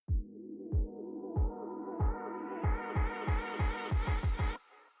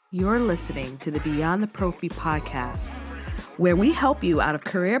You're listening to the Beyond the Prophy podcast, where we help you out of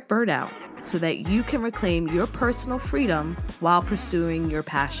career burnout so that you can reclaim your personal freedom while pursuing your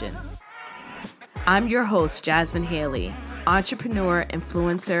passion. I'm your host, Jasmine Haley, entrepreneur,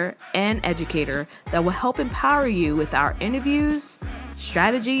 influencer, and educator that will help empower you with our interviews,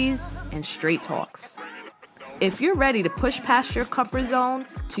 strategies, and straight talks. If you're ready to push past your comfort zone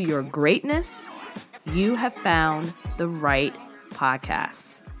to your greatness, you have found the right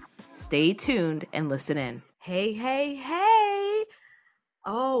podcast. Stay tuned and listen in. Hey.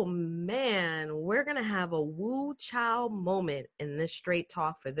 Oh man, we're going to have a woo chow moment in this straight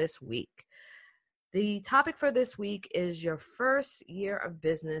talk for this week. The topic for this week is your first year of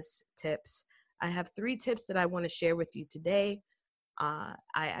business tips. I have 3 tips that I want to share with you today.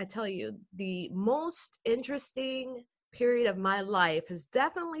 I tell you, the most interesting period of my life has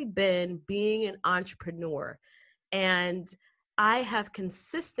definitely been being an entrepreneur. And I have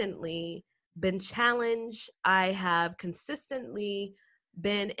consistently been challenged. I have consistently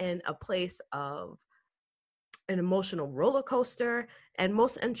been in a place of an emotional roller coaster. And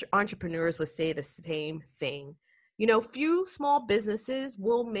most entrepreneurs would say the same thing. You know, few small businesses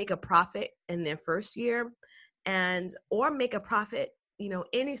will make a profit in their first year or make a profit,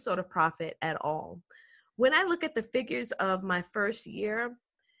 any sort of profit at all. When I look at the figures of my first year,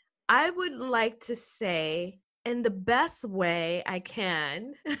 I would like to say in the best way I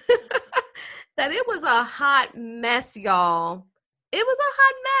can that it was a hot mess, y'all. It was a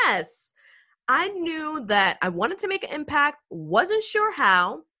hot mess. I knew that I wanted to make an impact, wasn't sure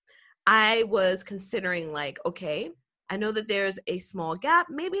how. I was considering okay, I know that there's a small gap.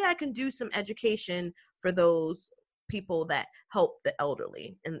 Maybe I can do some education for those people that help the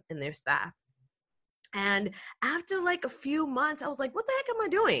elderly and their staff. And after a few months, I was like, what the heck am I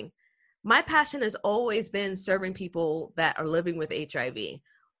doing? My passion has always been serving people that are living with HIV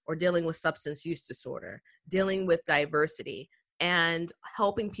or dealing with substance use disorder, dealing with diversity, and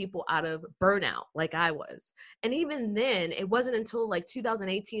helping people out of burnout like I was. And even then, it wasn't until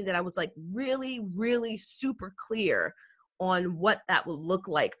 2018 that I was really, really super clear on what that would look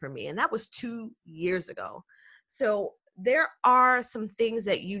like for me. And that was 2 years ago. So there are some things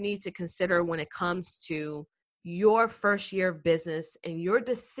that you need to consider when it comes to your first year of business and your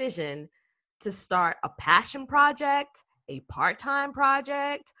decision to start a passion project, a part-time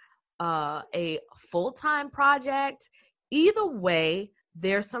project, a full-time project. Either way,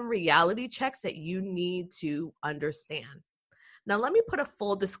 there's some reality checks that you need to understand. Now, let me put a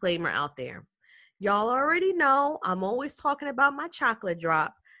full disclaimer out there. Y'all already know I'm always talking about my chocolate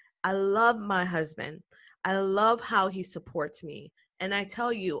drop. I love my husband. I love how he supports me. And I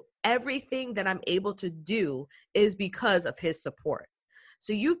tell you, everything that I'm able to do is because of his support.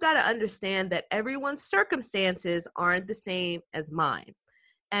 So you've got to understand that everyone's circumstances aren't the same as mine.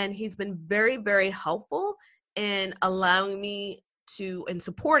 And he's been very, very helpful in allowing me and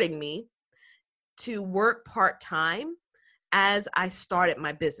supporting me to work part-time as I started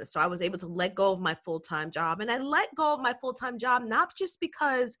my business. So I was able to let go of my full-time job. And I let go of my full-time job, not just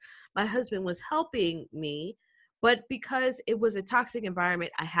because my husband was helping me, but because it was a toxic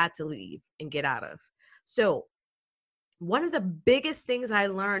environment I had to leave and get out of. So one of the biggest things I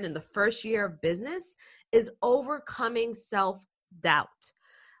learned in the first year of business is overcoming self-doubt.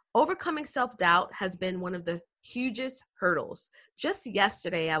 Overcoming self-doubt has been one of the hugest hurdles. Just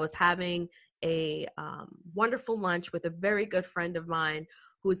yesterday, I was having a wonderful lunch with a very good friend of mine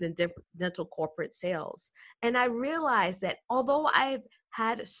who is in dental corporate sales. And I realized that although I've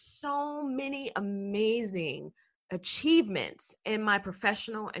had so many amazing achievements in my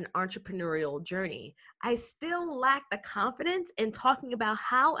professional and entrepreneurial journey, I still lack the confidence in talking about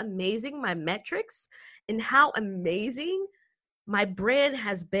how amazing my metrics and how amazing my brand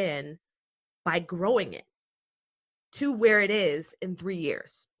has been by growing it to where it is in 3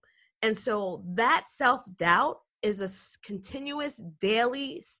 years. And so that self-doubt is a continuous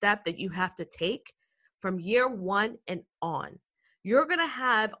daily step that you have to take from year 1 and on. You're going to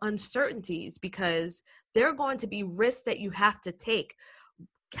have uncertainties because there are going to be risks that you have to take.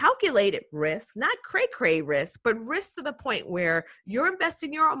 Calculated risk, not cray-cray risk, but risk to the point where you're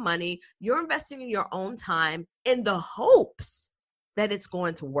investing your own money, you're investing in your own time in the hopes that it's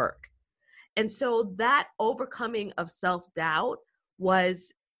going to work. And so that overcoming of self-doubt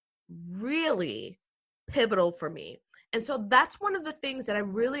was really pivotal for me. And so that's one of the things that I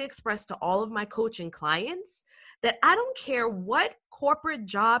really express to all of my coaching clients, that I don't care what corporate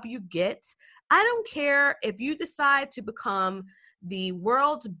job you get. I don't care if you decide to become the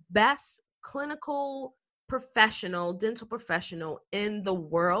world's best clinical professional, dental professional in the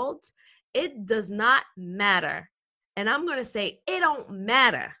world. It does not matter. And I'm going to say it don't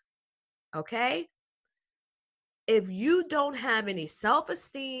matter okay? If you don't have any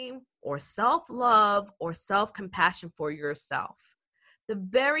self-esteem or self-love or self-compassion for yourself, the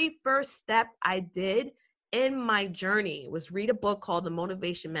very first step I did in my journey was read a book called The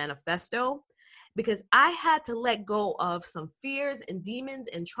Motivation Manifesto, because I had to let go of some fears and demons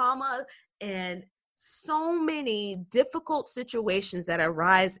and trauma and so many difficult situations that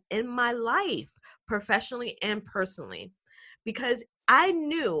arise in my life, professionally and personally, because I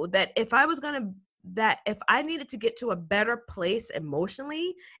knew that if I needed to get to a better place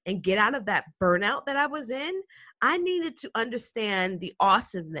emotionally and get out of that burnout that I was in, I needed to understand the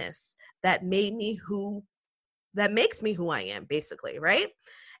awesomeness that makes me who I am, basically, right?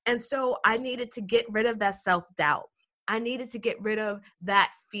 And so I needed to get rid of that self-doubt. I needed to get rid of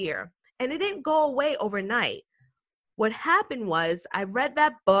that fear. And it didn't go away overnight. What happened was I read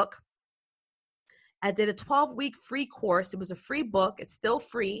that book. I did a 12-week free course. It was a free book. It's still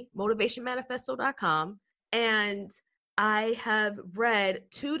free, motivationmanifesto.com. And I have read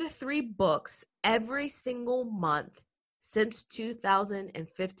 2 to 3 books every single month since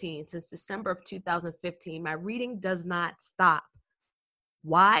 2015, since December of 2015. My reading does not stop.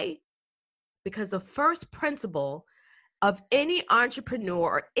 Why? Because the first principle of any entrepreneur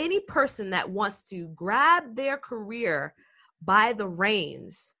or any person that wants to grab their career by the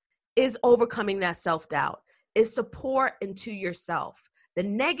reins is overcoming that self-doubt, is support into yourself. The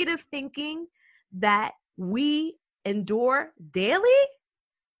negative thinking that we endure daily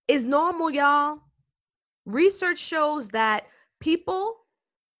is normal, y'all. Research shows that people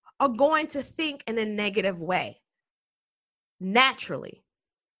are going to think in a negative way naturally.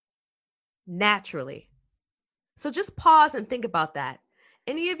 So just pause and think about that.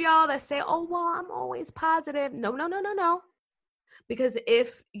 Any of y'all that say, oh, well, I'm always positive. No. Because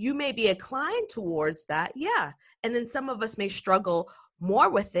if you may be inclined towards that, yeah. And then some of us may struggle more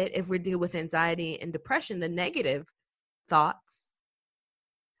with it if we deal with anxiety and depression, the negative thoughts.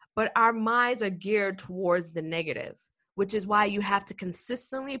 But our minds are geared towards the negative, which is why you have to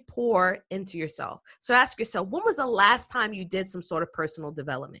consistently pour into yourself. So ask yourself, when was the last time you did some sort of personal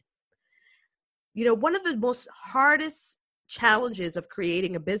development? You know, one of the most hardest challenges of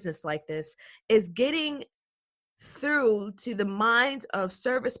creating a business like this is getting through to the minds of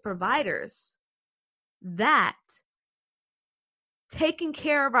service providers that taking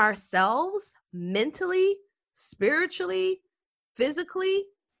care of ourselves mentally, spiritually, physically,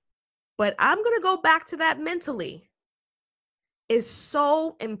 but I'm going to go back to that mentally, is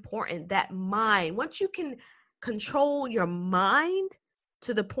so important. That mind, once you can control your mind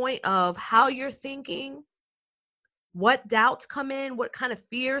to the point of how you're thinking, what doubts come in, what kind of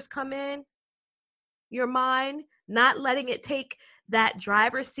fears come in your mind, not letting it take that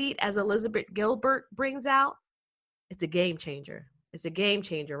driver's seat, as Elizabeth Gilbert brings out, it's a game changer. It's a game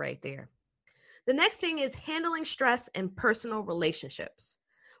changer right there. The next thing is handling stress in personal relationships.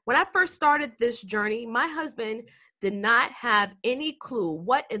 When I first started this journey, my husband did not have any clue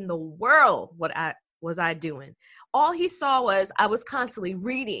what in the world was I doing. All he saw was I was constantly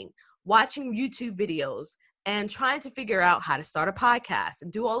reading, watching YouTube videos, and trying to figure out how to start a podcast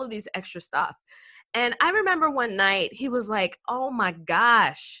and do all of these extra stuff. And I remember one night he was like, oh my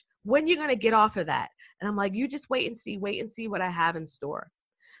gosh, when are you going to get off of that? And I'm like, you just wait and see what I have in store.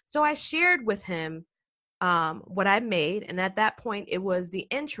 So I shared with him what I made. And at that point, it was the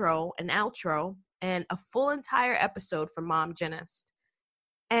intro and outro and a full entire episode for Mom Genist.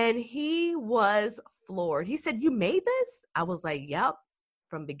 And he was floored. He said, you made this? I was like, yep,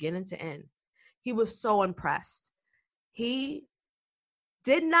 from beginning to end. He was so impressed. He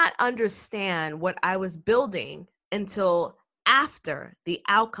did not understand what I was building until after the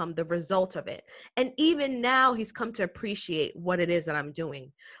outcome, the result of it. And even now he's come to appreciate what it is that I'm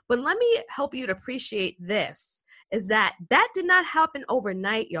doing. But let me help you to appreciate this, is that did not happen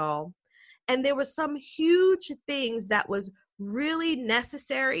overnight, y'all. And there were some huge things that was really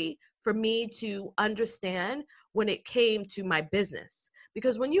necessary for me to understand when it came to my business.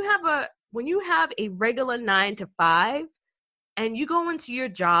 Because when you have a regular 9 to 5, and you go into your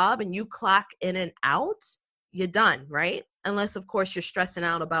job and you clock in and out, you're done, right? Unless, of course, you're stressing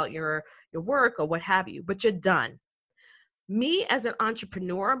out about your work or what have you, but you're done. Me as an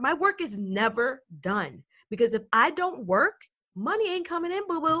entrepreneur, my work is never done, because if I don't work, money ain't coming in,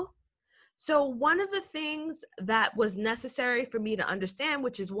 boo-boo. So one of the things that was necessary for me to understand,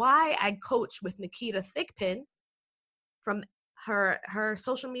 which is why I coach with Nikita Thigpen, from her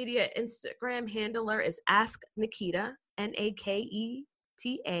social media Instagram handler is Ask Nikita, Naketa,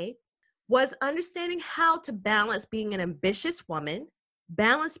 was understanding how to balance being an ambitious woman,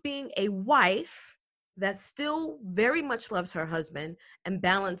 balance being a wife, that still very much loves her husband and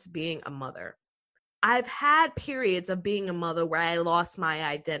balance being a mother. I've had periods of being a mother where I lost my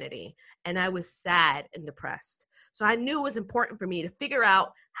identity and I was sad and depressed. So I knew it was important for me to figure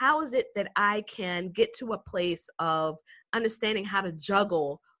out how is it that I can get to a place of understanding how to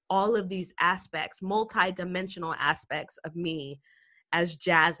juggle all of these aspects, multi-dimensional aspects of me as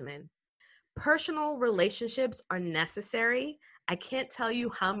Jasmine. Personal relationships are necessary. I can't tell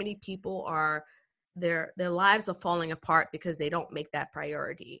you how many people are their lives are falling apart because they don't make that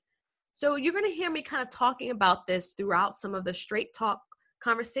priority. So you're going to hear me kind of talking about this throughout some of the straight talk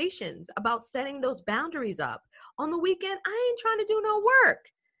conversations about setting those boundaries up. On the weekend, I ain't trying to do no work.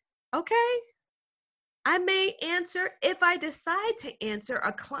 Okay? I may answer, if I decide to answer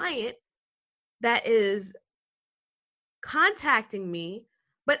a client that is contacting me,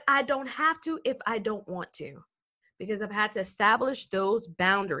 but I don't have to if I don't want to, because I've had to establish those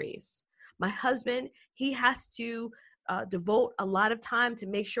boundaries. My husband, he has to devote a lot of time to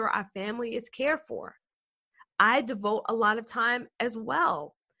make sure our family is cared for. I devote a lot of time as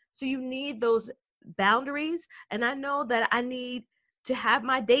well. So you need those boundaries. And I know that I need to have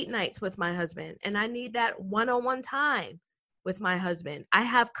my date nights with my husband, and I need that one-on-one time with my husband. I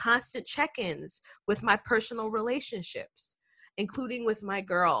have constant check-ins with my personal relationships, including with my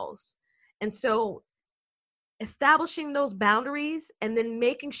girls. And so establishing those boundaries and then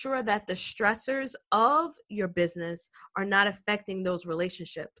making sure that the stressors of your business are not affecting those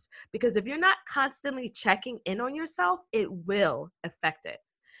relationships. Because if you're not constantly checking in on yourself, it will affect it.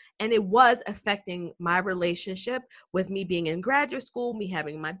 And it was affecting my relationship with me being in graduate school, me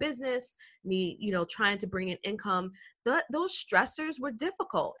having my business, me, trying to bring in income. Those stressors were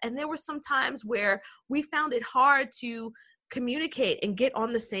difficult. And there were some times where we found it hard to communicate and get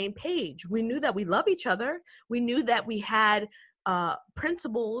on the same page. We knew that we love each other. We knew that we had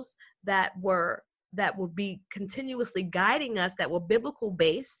principles that would be continuously guiding us, that were biblical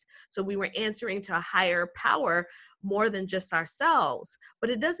based. So we were answering to a higher power more than just ourselves. But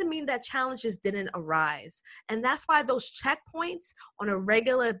it doesn't mean that challenges didn't arise. And that's why those checkpoints on a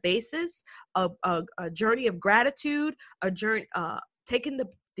regular basis, a journey of gratitude, a journey, taking the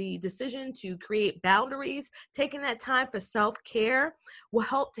decision to create boundaries, taking that time for self-care will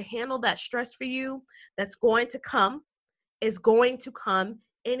help to handle that stress for you that's going to come, is going to come.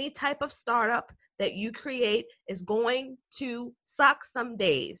 Any type of startup that you create is going to suck some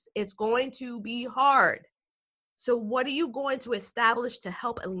days. It's going to be hard. So what are you going to establish to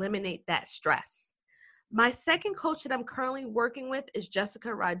help eliminate that stress? My second coach that I'm currently working with is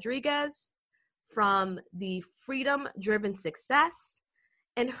Jessica Rodriguez from the Freedom Driven Success.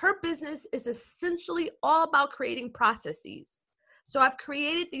 And her business is essentially all about creating processes. So I've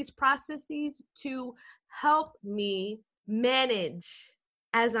created these processes to help me manage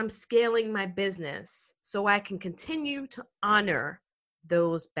as I'm scaling my business so I can continue to honor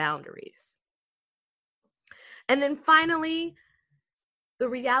those boundaries. And then finally, the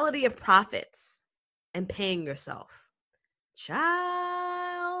reality of profits and paying yourself.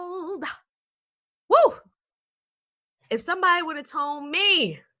 Child. Woo! If somebody would have told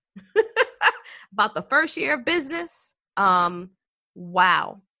me about the first year of business,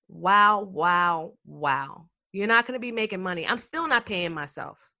 wow. You're not going to be making money. I'm still not paying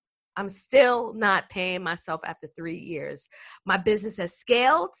myself. I'm still not paying myself after 3 years. My business has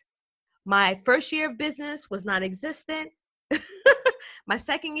scaled. My first year of business was non-existent. My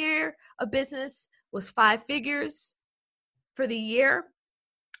second year of business was 5 figures for the year,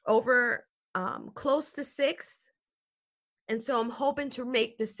 over close to 6. And so I'm hoping to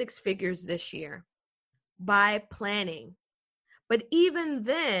make the 6 figures this year by planning. But even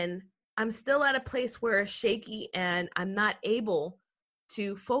then, I'm still at a place where it's shaky and I'm not able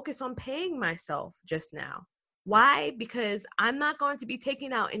to focus on paying myself just now. Why? Because I'm not going to be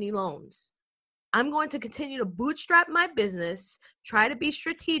taking out any loans. I'm going to continue to bootstrap my business, try to be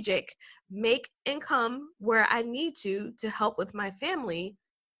strategic, make income where I need to help with my family,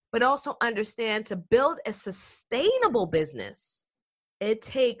 but also understand to build a sustainable business, it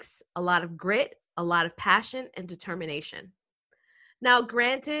takes a lot of grit, a lot of passion, and determination. Now,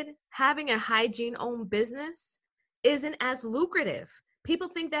 granted, having a hygiene-owned business isn't as lucrative. People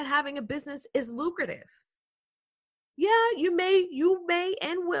think that having a business is lucrative. Yeah, you may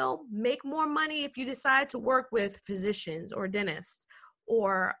and will make more money if you decide to work with physicians or dentists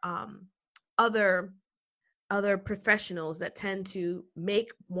or other professionals that tend to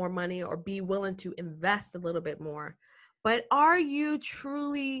make more money or be willing to invest a little bit more. But are you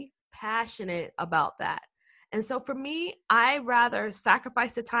truly passionate about that? And so for me, I rather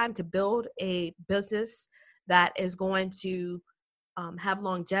sacrifice the time to build a business that is going to have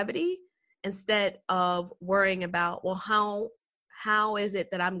longevity instead of worrying about, well, how is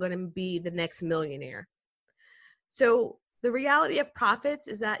it that I'm going to be the next millionaire? So the reality of profits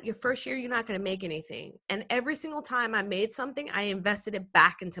is that your first year, you're not going to make anything. And every single time I made something, I invested it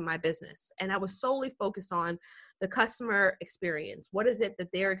back into my business. And I was solely focused on the customer experience. What is it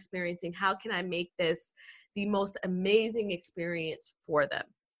that they're experiencing? How can I make this the most amazing experience for them?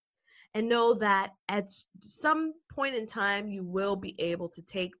 And know that at some point in time, you will be able to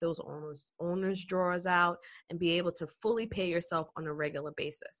take those owner's drawers out and be able to fully pay yourself on a regular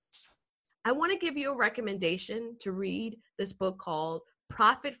basis. I want to give you a recommendation to read this book called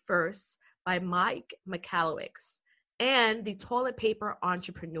Profit First by Mike Michalowicz, and The Toilet Paper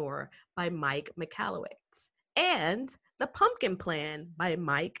Entrepreneur by Mike Michalowicz, and The Pumpkin Plan by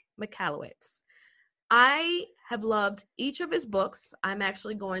Mike Michalowicz. I have loved each of his books. I'm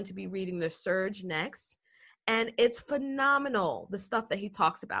actually going to be reading The Surge next, and it's phenomenal, the stuff that he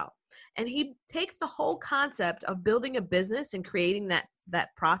talks about. And he takes the whole concept of building a business and creating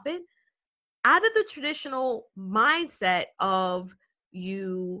that profit out of the traditional mindset of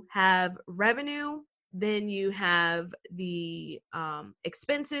you have revenue, then you have the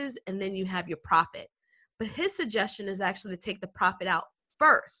expenses, and then you have your profit. But his suggestion is actually to take the profit out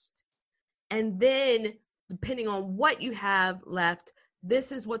first. And then depending on what you have left,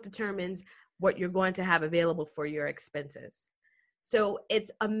 this is what determines what you're going to have available for your expenses. So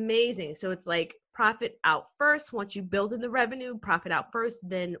it's amazing. So it's like profit out first. Once you build in the revenue, profit out first,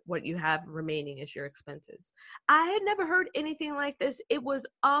 then what you have remaining is your expenses. I had never heard anything like this. It was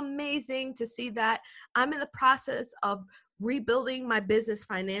amazing to see that. I'm in the process of rebuilding my business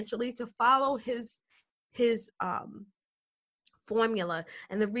financially to follow his formula,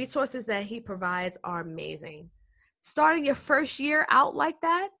 and the resources that he provides are amazing. Starting your first year out like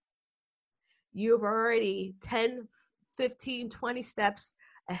that, you've already 10, 15, 20 steps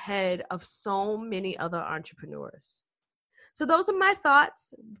ahead of so many other entrepreneurs. So those are my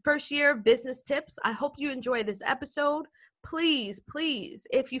thoughts. First year business tips. I hope you enjoyed this episode. Please,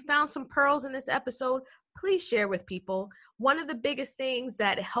 if you found some pearls in this episode, please share with people. One of the biggest things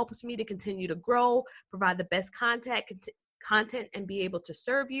that helps me to continue to grow, provide the best content and be able to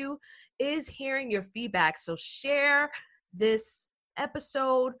serve you is hearing your feedback. So share this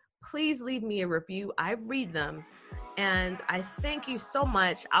episode. Please leave me a review. I read them. And I thank you so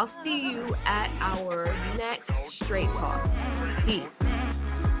much. I'll see you at our next Straight Talk. Peace.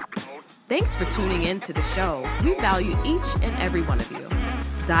 Thanks for tuning in to the show. We value each and every one of you.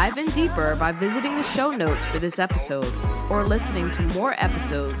 Dive in deeper by visiting the show notes for this episode or listening to more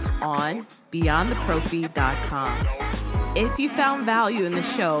episodes on beyondtheprofi.com. If you found value in the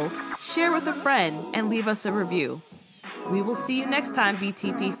show, share with a friend and leave us a review. We will see you next time,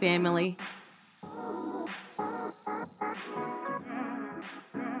 BTP family.